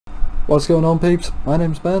What's going on, peeps? My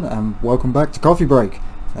name's Ben and welcome back to Coffee Break.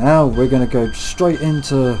 Now we're going to go straight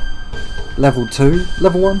into level 2,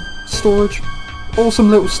 level 1, storage. Awesome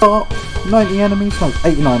little start, 90 enemies, no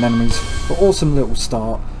 89 enemies, but awesome little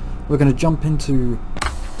start. We're going to jump into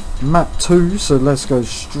map 2, so let's go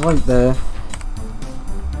straight there.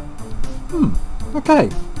 Okay.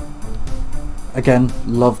 Again,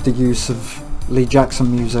 love the use of Lee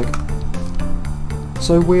Jackson music.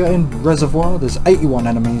 So we are in Reservoir, there's 81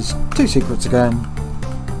 enemies, 2 secrets again.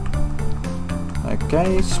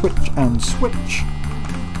 Okay, switch and switch.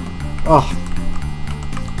 Oh.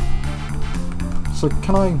 So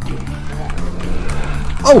can I...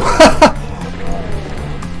 Oh!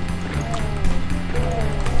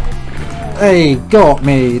 Hey, got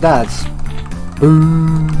me, that's...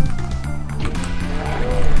 Boom.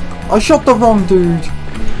 I shot the wrong dude.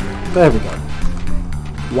 There we go.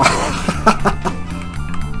 Wow.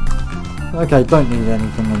 Okay, don't need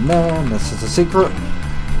anything in there unless it's a secret.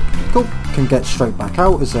 Cool, can get straight back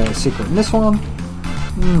out. Is there a secret in this one?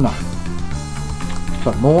 No.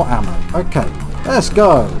 But more ammo. Okay, let's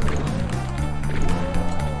go.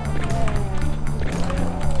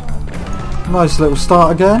 Nice little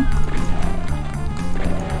start again.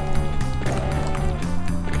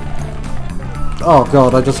 Oh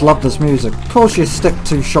god, I just love this music. Of course you stick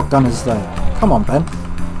 2 shotgunners there. Come on, Ben.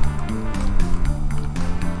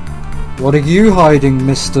 What are you hiding,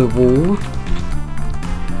 Mr. Wall?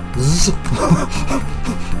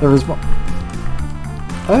 There is one.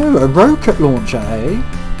 Oh, a rocket launcher, eh?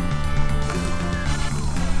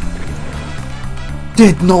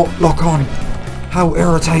 Did not lock on. How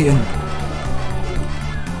irritating.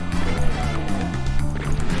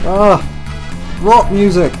 Ah, rock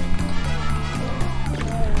music.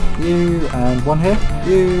 You, and one here.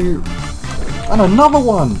 You, and another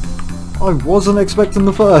one. I wasn't expecting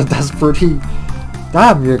the third. That's pretty...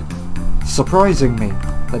 Damn, you're surprising me.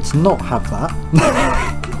 Let's not have that.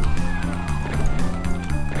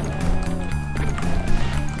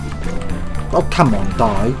 Oh, come on,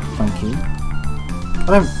 die. Thank you. I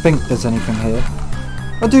don't think there's anything here.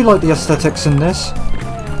 I do like the aesthetics in this.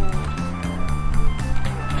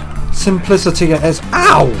 Simplicity is...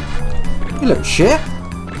 Ow! You little shit.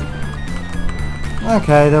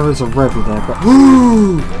 Okay, there is a revy there, but...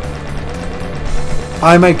 Ooh!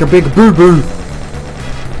 I make a big boo-boo!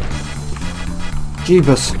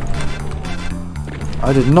 Jeebus.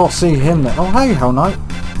 I did not see him there. Oh, hey, Hell Knight.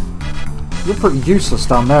 You're pretty useless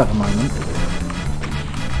down there at the moment.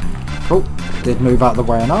 Cool. Did move out of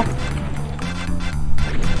the way enough.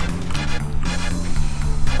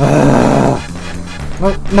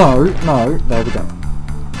 No. There we go.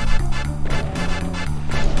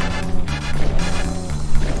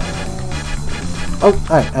 Oh,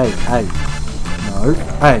 hey. No.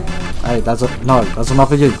 Hey, that's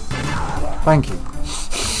enough of you. Thank you.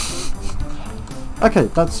 Okay,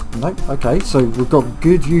 that's... No, okay, so we've got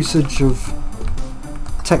good usage of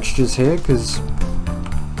textures here, because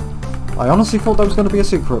I honestly thought that was going to be a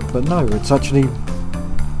secret, but no, it's actually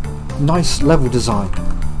nice level design.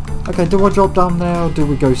 Okay, do I drop down there, or do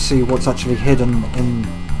we go see what's actually hidden in...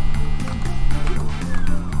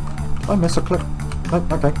 Did I miss a clip? No,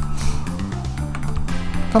 okay.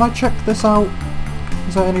 Can I check this out?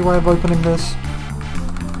 Is there any way of opening this?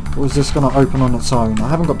 Or is this going to open on its own? I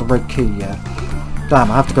haven't got the red key yet.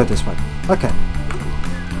 Damn, I have to go this way. Okay.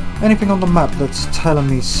 Anything on the map that's telling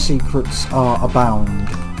me secrets are abound?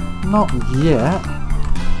 Not yet.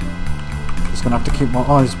 Just going to have to keep my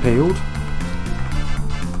eyes peeled.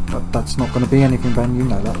 But that's not going to be anything, Ben, you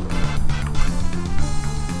know that.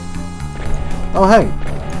 Oh hey!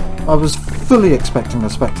 I was fully expecting a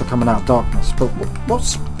spectre coming out of darkness, but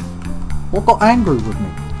what got angry with me?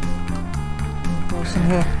 What's in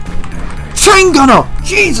here? Chain gunner!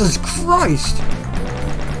 Jesus Christ!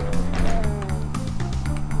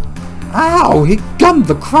 Ow! He gunned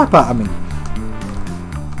the crap out of me!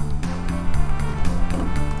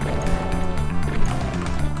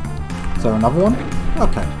 Is there another one?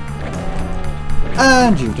 Okay.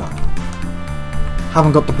 And you die.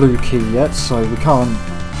 Haven't got the blue key yet, so we can't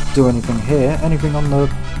do anything here. Anything on the...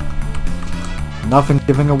 Nothing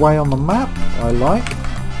giving away on the map, I like.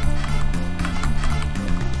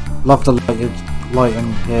 Love the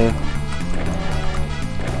lighting here.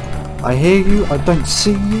 I hear you, I don't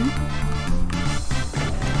see you.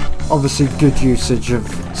 Obviously good usage of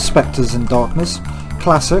spectres in darkness.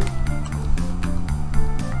 Classic.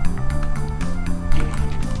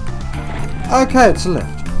 Okay, it's a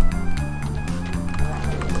lift.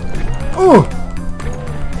 Oh!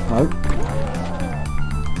 No.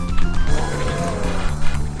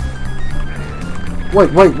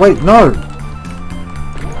 Wait, no!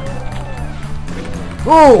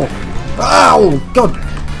 Oh! Ow! God!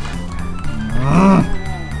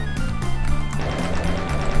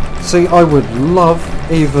 See, I would love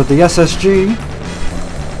either the SSG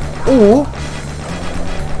or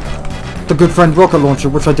the good friend rocket launcher,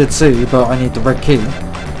 which I did see, but I need the red key.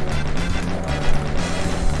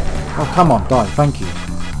 Oh, come on, die, thank you.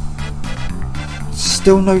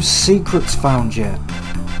 Still no secrets found yet.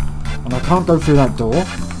 And I can't go through that door.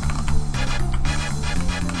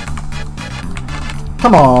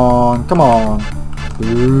 Come on, come on.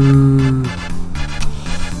 Ooh.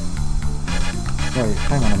 Wait,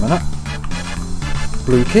 hang on a minute.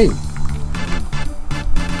 Blue key.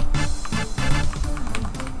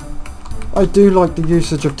 I do like the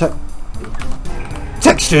usage of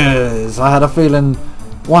textures. I had a feeling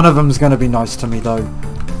one of them's going to be nice to me though.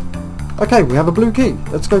 Okay, we have a blue key.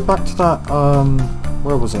 Let's go back to that,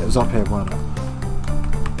 where was it? It was up here, wasn't it?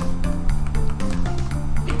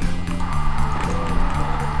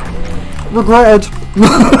 Regretted!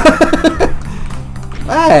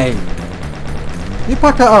 Hey! You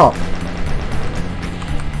pack it up!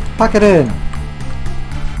 Pack it in!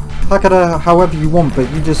 Pack it however you want, but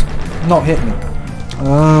you just not hit me.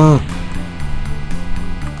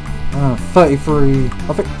 33...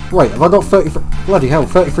 I think... Wait, have I got 33... Bloody hell,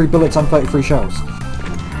 33 bullets and 33 shells.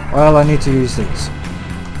 Well, I need to use these.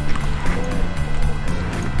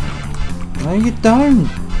 No, you don't!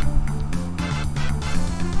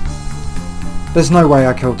 There's no way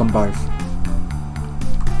I killed them both.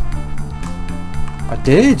 I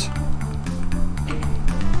did!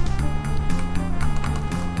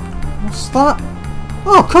 What's that?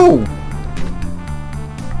 Oh, cool!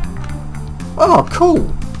 Oh,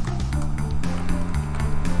 cool!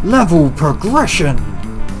 Level progression!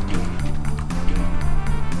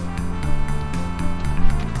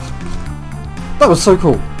 That was so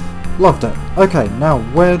cool. Loved it. Okay, now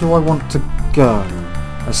where do I want to go?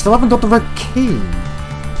 I still haven't got the red key.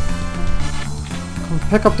 I can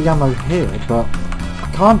pick up the ammo here, but I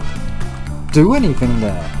can't do anything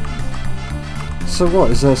there. So what,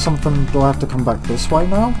 is there something, do I have to come back this way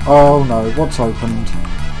now? Oh no, what's opened?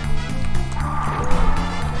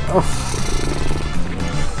 Oh.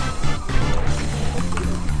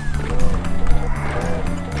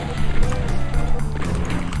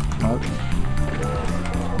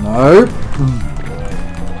 No.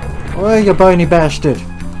 Oh, you bony bastard.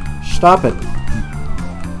 Stop it.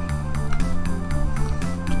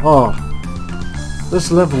 Oh.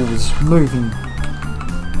 This level is moving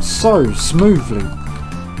so smoothly.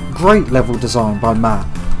 Great level design by Matt.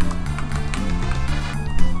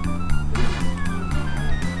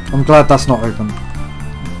 I'm glad that's not open.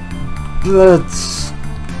 But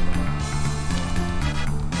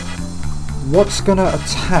what's gonna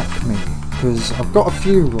attack me? Because I've got a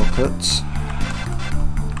few rockets.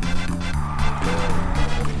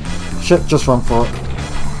 Shit, just run for it.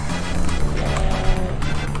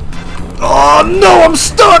 Oh no, I'm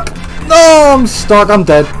stuck! No, I'm stuck, I'm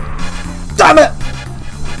dead. Damn it!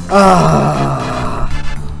 Ah!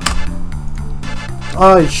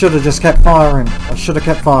 I should have just kept firing. I should have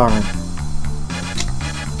kept firing.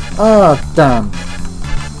 Ah, damn.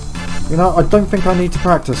 You know, I don't think I need to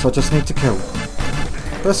practice, I just need to kill.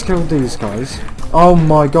 Let's kill these guys. Oh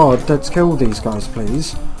my god, let's kill these guys,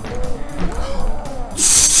 please.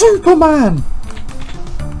 Superman!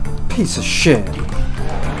 Piece of shit.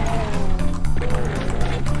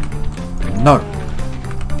 No.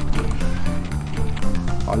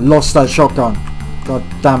 I lost that shotgun. God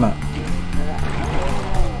damn it.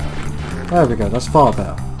 There we go, that's far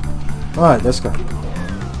better. Alright, let's go.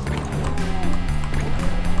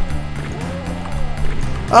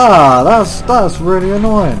 Ah, that's really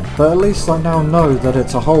annoying. But at least I now know that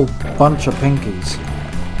it's a whole bunch of pinkies.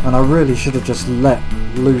 And I really should have just let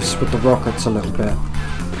loose with the rockets a little bit.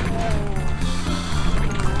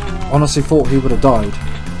 Honestly thought he would have died.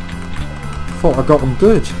 Thought I got him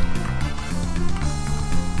good.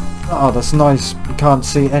 Ah, that's nice. You can't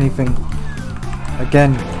see anything.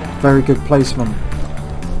 Again, very good placement.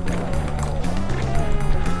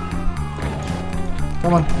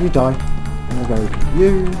 Come on, you die. And we go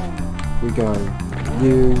you, we go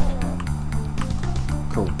you,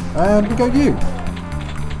 cool, and we go you.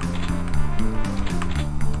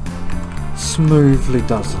 Smoothly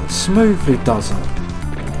does it, smoothly does it.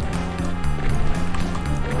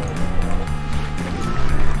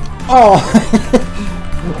 Oh,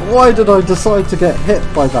 why did I decide to get hit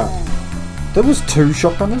by that? There was 2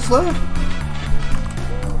 shotgunners there?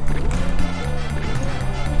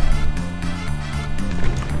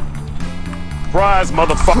 Surprise,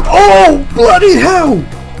 motherfucker! Oh, bloody hell!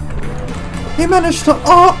 He managed to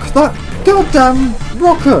arc that goddamn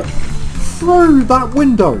rocket through that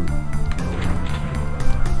window.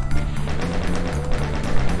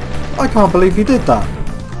 I can't believe he did that.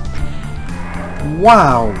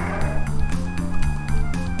 Wow.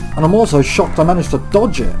 And I'm also shocked I managed to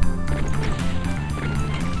dodge it.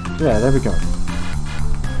 Yeah, there we go.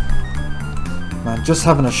 Man, just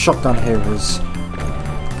having a shotgun here is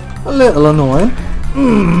a little annoying.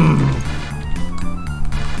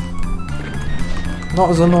 Not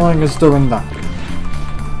as annoying as doing that.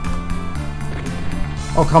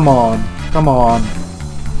 Oh, come on. Come on.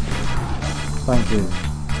 Thank you.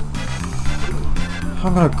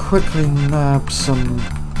 I'm going to quickly nab some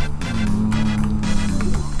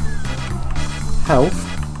health.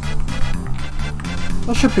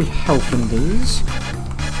 There should be health in these.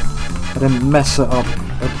 I didn't mess it up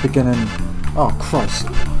at the beginning. Oh Christ,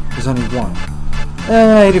 there's only one.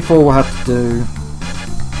 84 will have to do.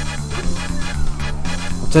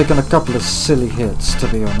 I've taken a couple of silly hits, to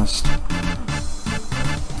be honest.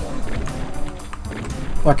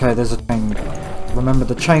 Okay, there's a chain. Remember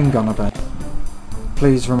the chain gun, I bet.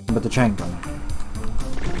 Please remember the chain gun.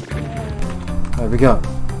 There we go.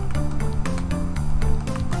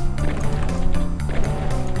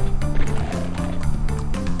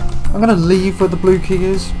 I'm going to leave where the blue key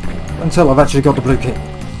is until I've actually got the blue key.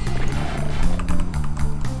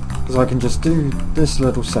 Because I can just do this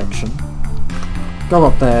little section. Go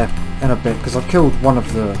up there in a bit because I've killed one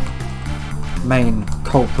of the main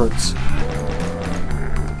culprits.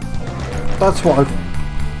 That's what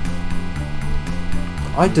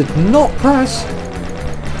I did not press!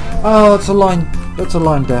 Oh, it's a line. It's a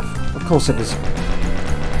line death. Of course it is.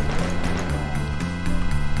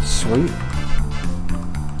 Sweet.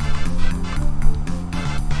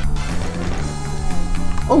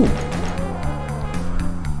 Oh!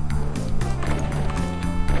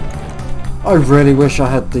 I really wish I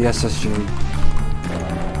had the SSG.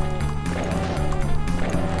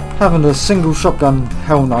 Having a single shotgun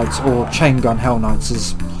Hell Knights or chain gun Hell Knights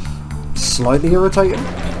is slightly irritating.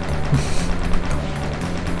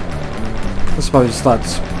 I suppose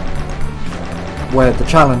that's where the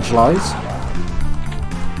challenge lies.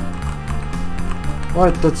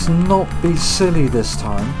 Right, let's not be silly this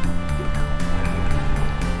time.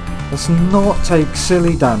 Let's not take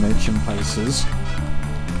silly damage in places.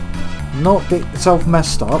 Not get yourself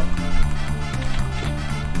messed up.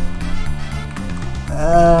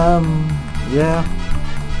 Yeah.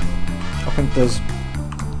 I think there's...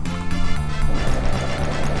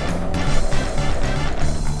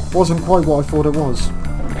 wasn't quite what I thought it was.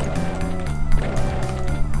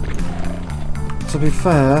 To be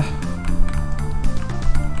fair...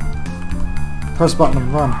 press button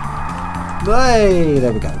and run. Hey,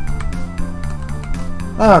 there we go.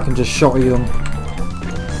 Now I can just shotty them.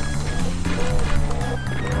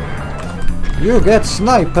 You get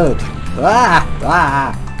sniped! Ah!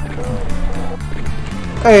 Ah!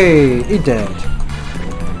 Hey, he dead.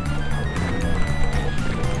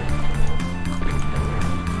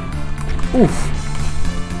 Oof.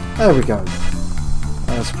 There we go.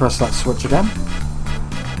 Let's press that switch again.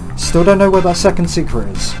 Still don't know where that second secret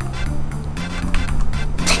is.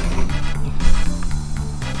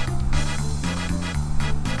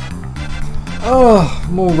 Oh,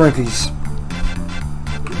 more revies.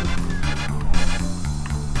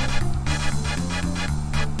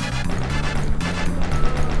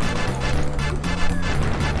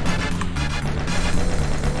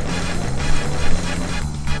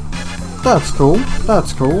 That's cool.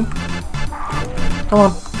 That's cool. Come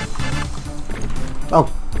on. Oh,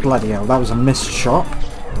 bloody hell. That was a missed shot.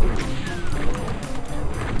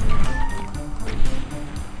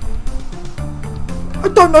 I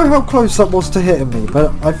don't know how close that was to hitting me,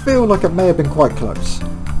 but I feel like it may have been quite close.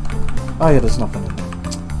 Oh yeah, there's nothing in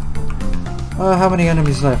there. How many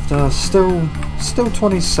enemies left? Still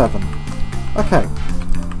 27. Okay.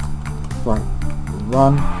 Right.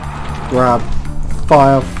 Run. Grab.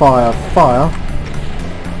 Fire, fire, fire.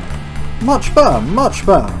 Much better, much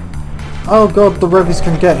better. Oh god, the revies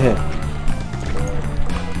can get here.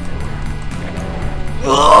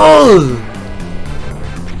 Ugh!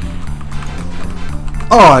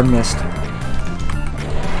 Oh, I missed.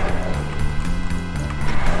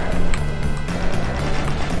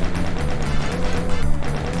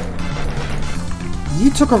 You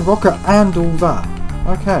took a rocket and all that.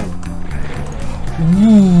 Okay.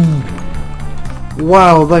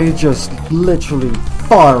 Wow, they just literally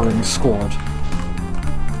firing squad.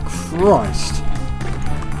 Christ.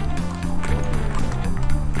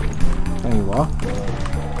 There you are.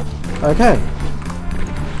 Okay.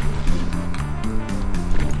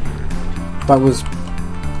 That was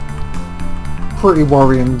pretty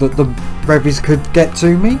worrying that the revies could get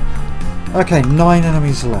to me. Okay, 9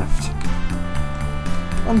 enemies left.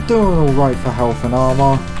 I'm doing alright for health and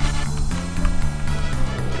armour.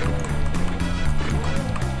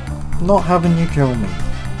 Not having you kill me.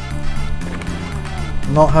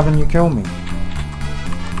 Not having you kill me.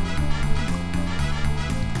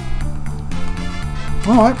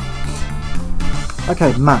 Alright.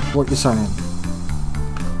 Okay, Matt, what you saying?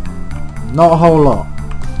 Not a whole lot.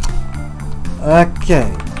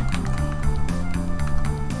 Okay.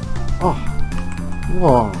 Oh.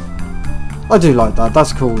 Whoa. I do like that.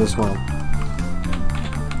 That's cool as well.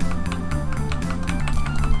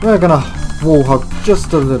 We're gonna wall hug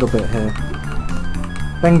just a little bit here.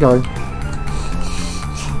 Bingo.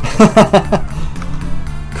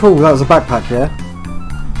 Cool, that was a backpack, yeah?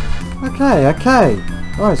 Okay, okay.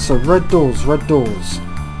 Right, so red doors, red doors.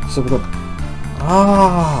 So we've got...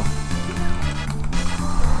 Ah!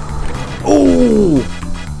 Oh!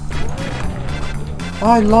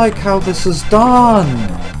 I like how this is done!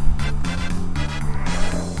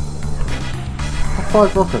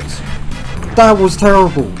 5 rockets. That was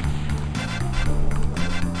terrible!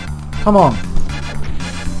 Come on.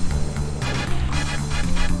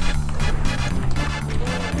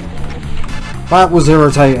 That was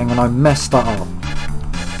irritating and I messed that up.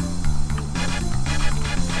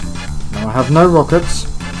 Now I have no rockets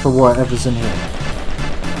for whatever's in here.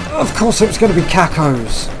 Of course it was going to be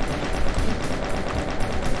cacos.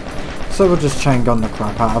 So we'll just chain gun the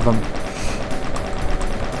crap out of them.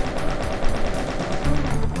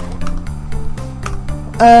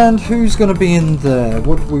 And who's going to be in there?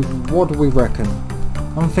 What do we reckon?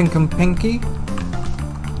 I'm thinking Pinky.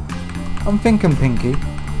 I'm thinking Pinky.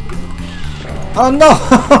 Oh no!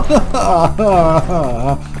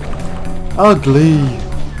 Ugly!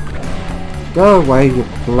 Go away, you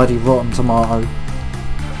bloody rotten tomato.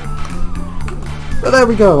 But there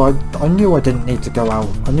we go, I knew I didn't need to go out.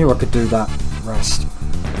 I knew I could do that. Rest.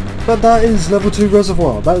 But that is level 2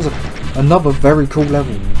 Reservoir. That is another very cool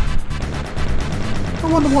level.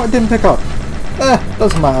 I wonder what I didn't pick up.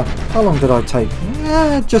 Doesn't matter. How long did I take?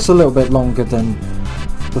 Just a little bit longer than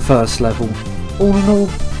the first level. All in all,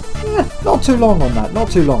 not too long on that, not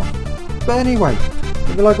too long. But anyway,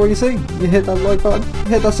 if you like what you see, you hit that like button,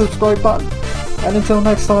 hit that subscribe button, and until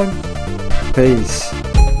next time, peace.